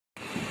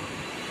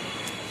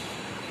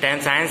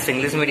10th Science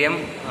English Medium,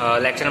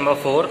 lecture number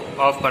 4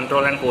 of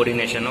control and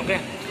coordination. Okay.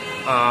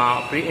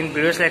 In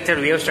previous lecture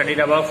we have studied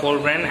about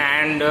forebrain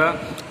and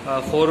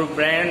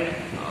forebrain,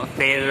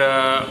 फिर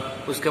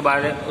उसके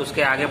बाद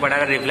उसके आगे बढ़ा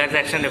reflex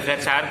action,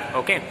 reflex arc.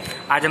 Okay,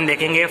 आज हम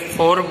देखेंगे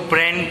फोर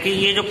ब्रेन की,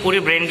 ये जो पूरी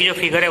ब्रेन की जो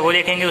फिगर है वो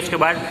देखेंगे. उसके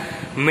बाद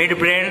मिड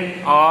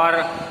ब्रेन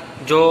और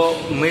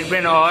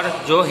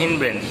जो हिंड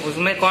ब्रेन,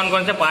 उसमें कौन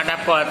कौन से पार्ट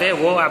आपको आते हैं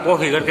वो आपको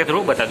फिगर के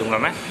थ्रू बता दूंगा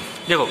मैं.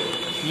 देखो,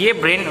 ये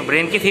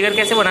ब्रेन की फिगर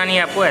कैसे बनानी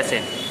है आपको,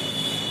 ऐसे.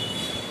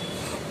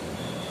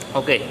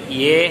 ओके,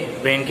 ये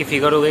ब्रेन की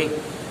फिगर हो गई.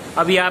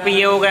 अब यहाँ पे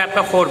ये हो गया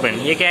आपका फोर ब्रेन.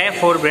 ये क्या है,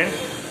 फोर ब्रेन.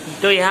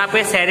 तो यहाँ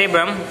पे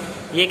सेरेब्रम,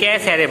 ये क्या है,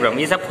 सेरेब्रम.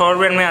 ये सब फोर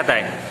ब्रेन में आता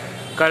है.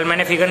 कल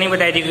मैंने फिगर नहीं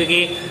बताई थी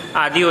क्योंकि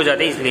आधी हो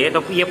जाती इसलिए.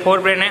 तो ये फोर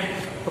ब्रेन है.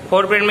 तो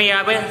फोर ब्रेन में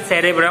यहाँ पे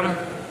सेरेब्रम,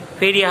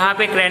 फिर यहाँ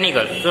पे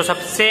क्रैनिकल, जो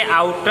सबसे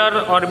आउटर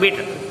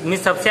ऑर्बिट में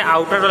सबसे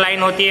आउटर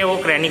लाइन होती है वो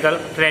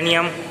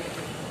क्रैनियम,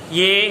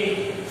 ये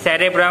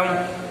सेरेब्रम.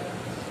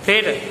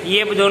 फिर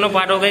ये दोनों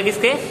पार्ट हो गए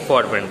किसके,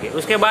 फोर ब्रेन के.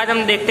 उसके बाद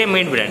हम देखते हैं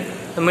मिड ब्रेन.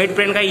 तो मिड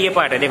ब्रेन का ये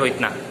पार्ट है, देखो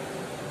इतना,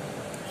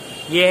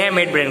 ये है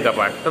मिड ब्रेन का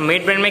पार्ट. तो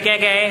मिड ब्रेन में क्या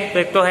क्या है, तो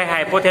एक तो है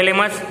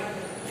हाइपोथैलेमस,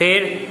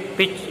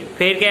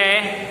 फिर क्या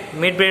है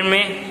मिड ब्रेन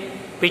में,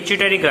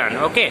 पिट्यूटरी ग्लैंड.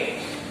 ओके,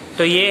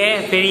 तो ये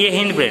है. फिर ये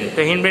हिंड ब्रेन.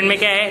 तो हिंड ब्रेन में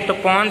क्या है, तो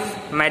पॉन्स,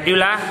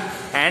 मेड्यूला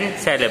एंड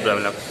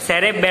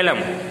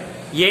सेरेबेलम.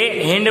 ये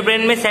हिंड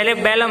ब्रेन में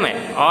सेरेबेलम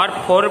है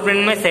और फोर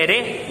ब्रेन में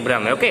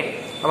सेरेब्रम है. ओके,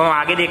 अब हम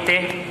आगे देखते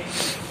हैं.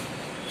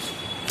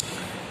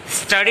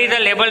 Study the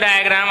label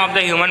diagram of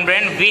the human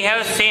brain. We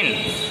have seen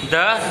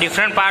the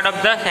different part of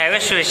the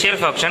facial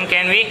function.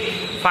 Can we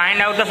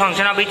find out the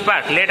function of each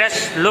part? Let us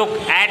look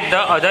at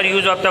the other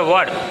use of the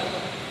word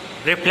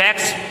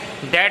reflex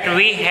that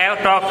we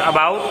have talked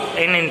about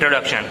in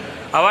introduction.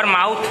 Our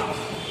mouth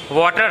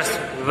waters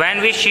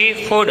when we see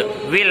food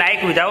we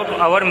like without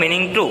our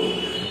meaning to.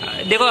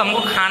 देखो,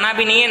 हमको खाना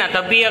भी नहीं है ना,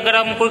 तब भी अगर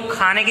हम कोई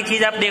खाने की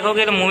चीज आप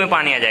देखोगे तो मुंह में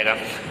पानी आ जाएगा.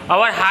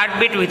 Our heart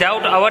beat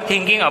without our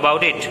thinking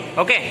about it.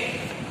 Okay.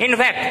 In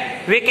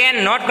fact, we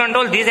can not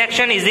control this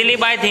action easily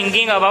by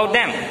thinking about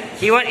them,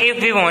 even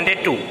if we wanted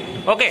to.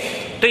 Okay,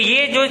 तो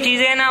ये जो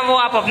चीजें है ना वो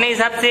आप अपने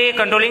हिसाब से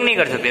कंट्रोलिंग नहीं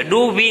कर सकते. Do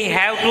we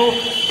have to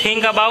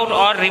think about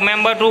or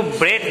remember to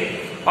breathe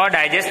or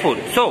digest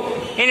food? So,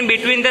 in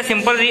between the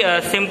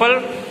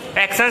simple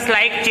actions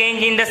like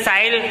change in the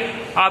size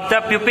of the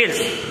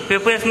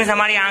pupils means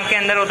हमारी आंख के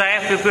अंदर होता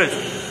है pupils.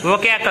 वो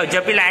क्या,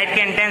 जब भी लाइट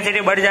की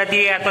इंटेंसिटी बढ़ जाती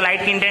है या तो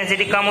लाइट की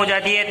इंटेंसिटी कम हो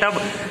जाती है,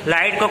 तब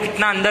लाइट को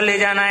कितना अंदर ले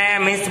जाना है,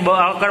 मीन्स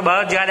अगर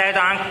बहुत ज्यादा है तो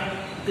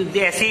आंख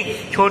ऐसी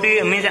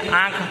छोटी, मीन्स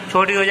आंख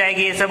छोटी हो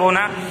जाएगी, ये सब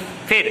होना.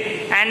 फिर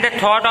and the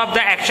thought of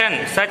the action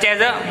such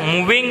as a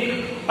moving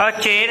a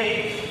chair,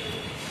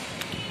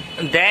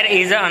 there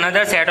is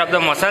another set of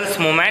the muscles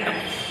movement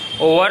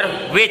over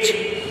which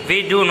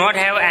we do not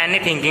have any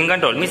thinking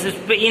control. Means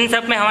in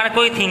सब में हमारा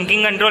कोई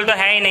thinking control तो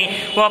है ही नहीं,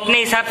 वो अपने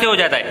हिसाब से हो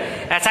जाता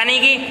है. ऐसा नहीं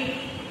कि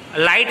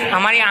लाइट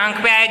हमारी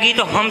आंख पे आएगी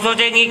तो हम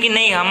सोचेंगे कि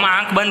नहीं हम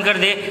आंख बंद कर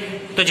दे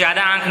तो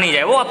ज्यादा आंख नहीं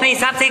जाए, वो अपने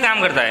हिसाब से ही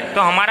काम करता है.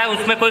 तो हमारा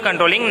उसमें कोई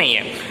कंट्रोलिंग नहीं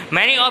है.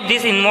 Many of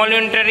this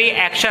involuntary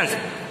actions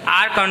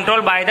are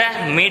control by the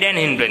mid and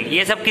hind brain.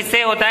 ये सब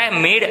किससे होता है,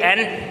 मिड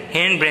एंड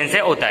हिंड ब्रेन से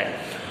होता है.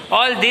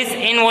 All this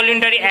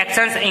involuntary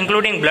actions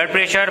including blood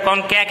pressure,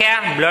 कौन क्या क्या,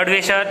 ब्लड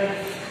प्रेशर,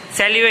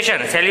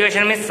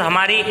 सेल्यूएशन मीन्स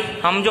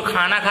हम जो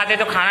खाना खाते हैं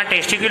तो खाना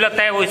टेस्टी क्यों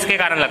लगता है, वो इसके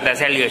कारण लगता है,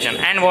 सेल्यूएशन.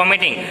 And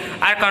vomiting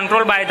are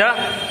control by the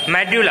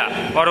medulla,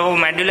 और वो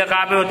मेड्यूला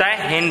कहाँ पे होता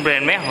है, हिंड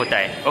ब्रेन में होता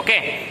है. Okay,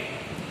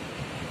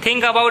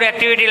 think about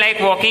activity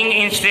like walking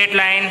in straight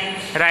line,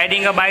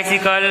 riding a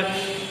bicycle,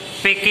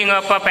 picking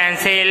up a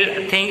pencil.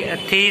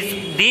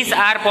 These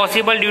are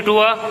possible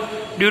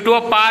due to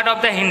a part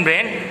of the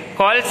hindbrain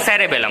called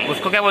cerebellum.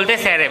 उसको क्या बोलते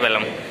हैं,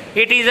 cerebellum.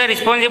 It is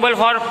responsible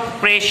for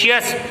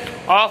precious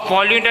of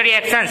voluntary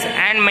actions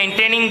and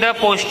maintaining the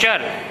posture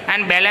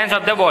and balance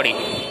of the body.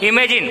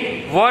 Imagine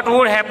what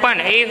would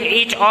happen if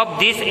each of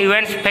these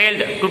events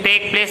failed to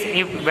take place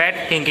if we were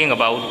thinking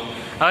about.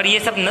 और ये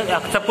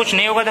सब कुछ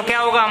नहीं होगा तो क्या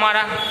होगा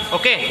हमारा.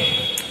 Okay,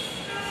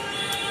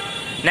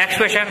 next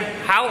question,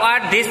 how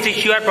are these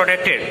tissue are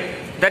protected?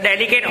 The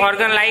delicate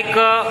organ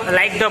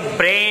like the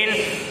brain,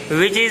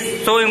 which is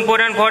so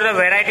important for the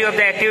variety of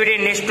the activity,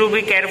 needs to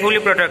be carefully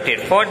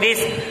protected. For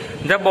this,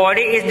 the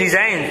body is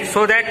designed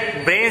so that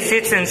brain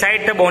sits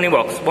inside the bony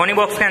box. Bony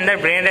box के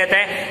अंदर brain रहता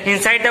है.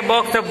 Inside the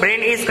box, the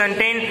brain is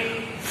contained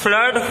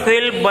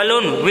fluid-filled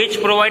balloon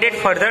which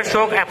provided further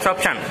shock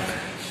absorption.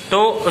 तो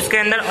उसके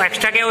अंदर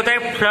extra क्या होता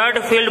है, फ्लड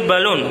फिल्ड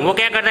बलून. वो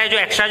क्या करता है, जो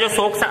एक्स्ट्रा जो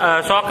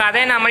शॉक आता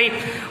है ना हमारी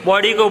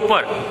बॉडी के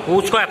ऊपर, वो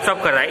उसको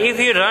एब्सॉर्ब करता है. If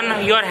you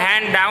run your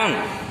hand down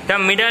the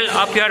middle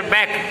of your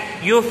back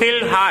you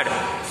feel hard,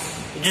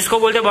 जिसको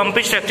बोलते हैं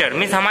बम्पी स्ट्रक्चर.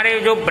 मीन्स हमारे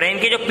जो ब्रेन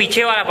के जो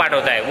पीछे वाला पार्ट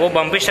होता है वो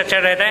बम्पी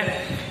स्ट्रक्चर रहता है.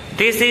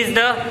 This is the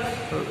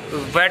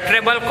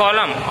vertebral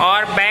column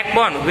और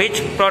backbone which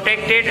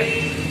protected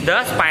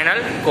the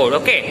spinal cord.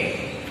 Okay,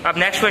 अब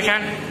next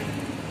question,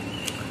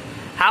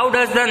 how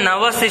does the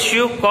nervous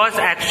tissue cause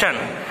action?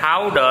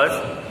 How does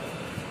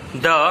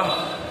the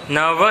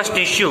nervous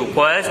tissue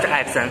cause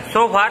action?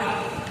 So far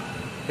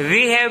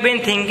we have been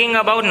thinking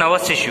about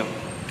nervous tissue.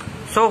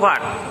 So far,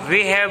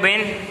 we have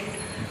been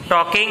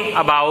talking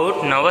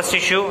about nervous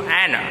tissue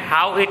and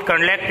how it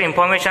collects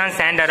information,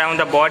 send around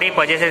the body,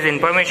 possesses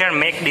information,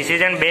 make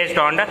decision based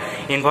on the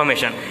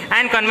information,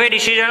 and convey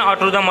decision or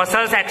to the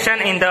muscles action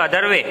in the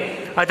other word.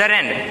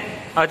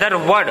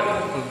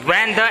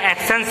 When the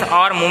actions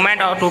or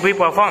movement are to be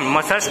performed,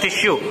 muscles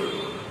tissue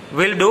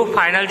will do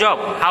final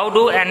job. How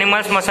do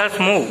animals muscles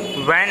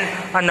move? When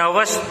a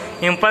nervous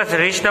impulse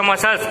reach the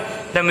muscles,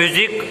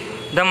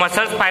 the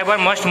muscles fiber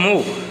must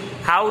move.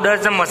 How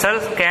does the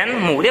muscles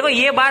can move? देखो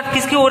ये बात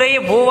किसकी हो रही है,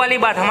 वो वाली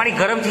बात हमारी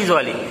गर्म चीज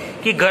वाली,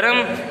 कि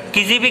गर्म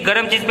किसी भी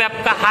गर्म चीज पे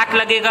आपका हाथ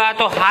लगेगा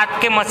तो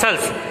हाथ के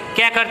मसल्स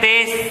क्या करते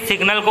हैं,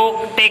 सिग्नल को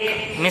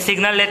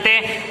सिग्नल लेते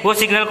हैं, वो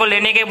सिग्नल को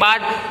लेने के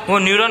बाद वो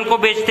न्यूरॉन को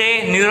भेजते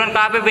हैं, न्यूरॉन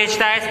कहाँ पे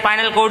भेजता है,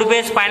 स्पाइनल कोड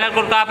पे, स्पाइनल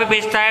कोड कहाँ पे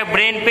भेजता है,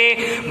 ब्रेन पे,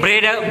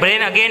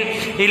 brain again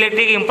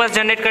electric impulse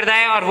generate करता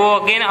है और वो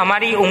अगेन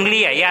हमारी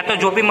उंगली है या तो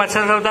जो भी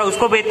मसल्स होता है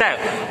उसको भेजता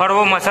है और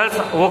वो मसल्स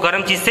वो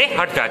गर्म चीज से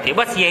हट जाती है।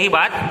 बस यही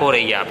बात हो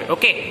रही है यहाँ पे।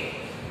 ओके।